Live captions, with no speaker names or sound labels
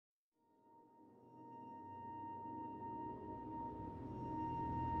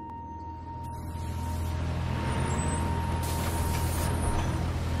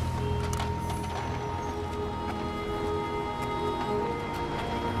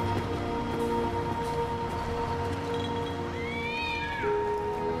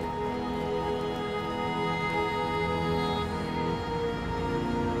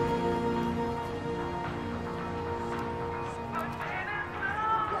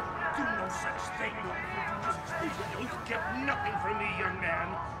such thing. You'll get nothing from me, young man.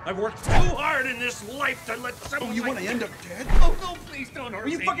 I've worked too hard in this life to let someone. Oh, you want to end up dead? Oh, no, please don't hurt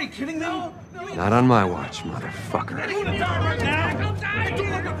me. Are you fucking kidding me? No, Not on my watch, motherfucker. I'm gonna die right now. Don't die. don't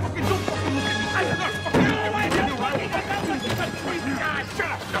look at fucking look at me. I'm not fucking Shut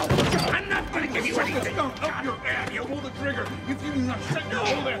up. No, I'm not gonna give you anything. Up your ass. You pull the trigger. If you do not shut your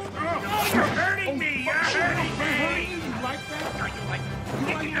whole ass. No, you're hurting me. You're hurting me. You like that? No, you like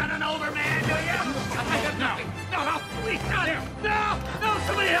picking on an older man, do you? I got nothing. No, please, no. No,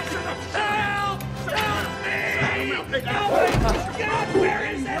 somebody help. Help! Help me! Help me! God, where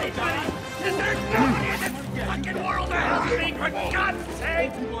is anybody? Is there nobody in this fucking world to help me, for God's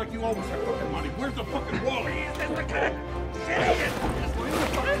sake? People like you always have fucking money. Where's the fucking wallet? Is this the kind of shit it is?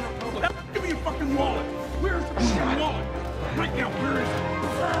 Give me your fucking wallet. Where's the fucking wallet? Right now, where is it?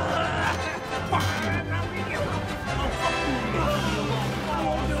 Fuck you.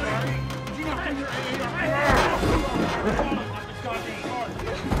 Oh, fuck you. Did you not bring your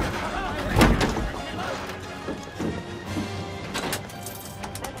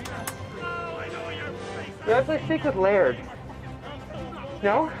Do I please speak with Laird?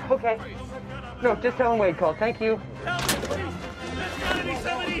 No? Okay. No, just tell him Wade called. Thank you. Help me, please! There's gotta be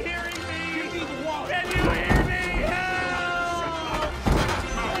somebody hearing me! Give me the wallet! Can you hear me?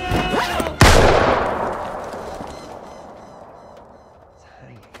 Help!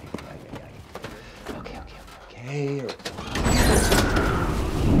 Okay.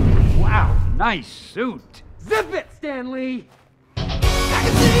 Wow, nice suit. Zip it, Stanley! I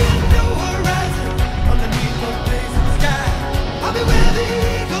can see a new horizon underneath the blazing sky. I'll be where the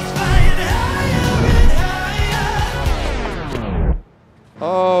eagles flying higher and higher.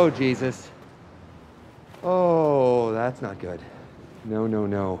 Oh, Jesus. Oh, that's not good. No, no,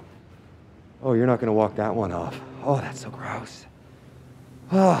 no. Oh, you're not gonna walk that one off. Oh, that's so gross.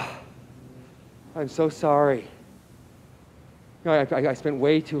 Ah, I'm so sorry. No, I spent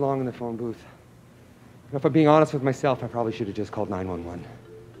way too long in the phone booth. If I'm being honest with myself, I probably should have just called 911.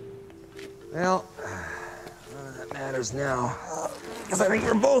 Well, none of that matters now. Because I think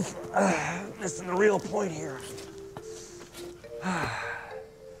you're both missing the real point here.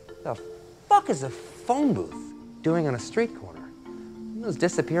 The fuck is a phone booth doing on a street corner? Didn't those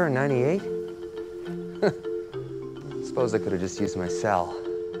disappear in '98? I suppose I could have just used my cell.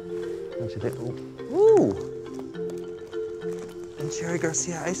 Don't you think? Ooh! And Cherry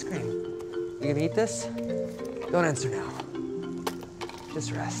Garcia ice cream. You gonna eat this? Don't answer now.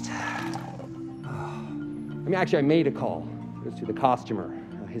 Just rest. I mean, actually, I made a call. It was to the costumer.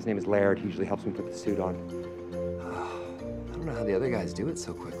 His name is Laird. He usually helps me put the suit on. I don't know how the other guys do it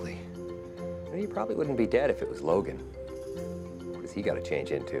so quickly. You probably wouldn't be dead if it was Logan. What does he got to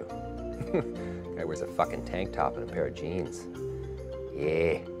change into? Guy wears a fucking tank top and a pair of jeans.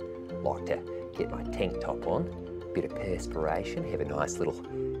 Yeah, like to get my tank top on, bit of perspiration, have a nice little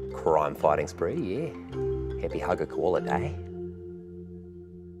crime-fighting spree, yeah. Happy hug a koala day.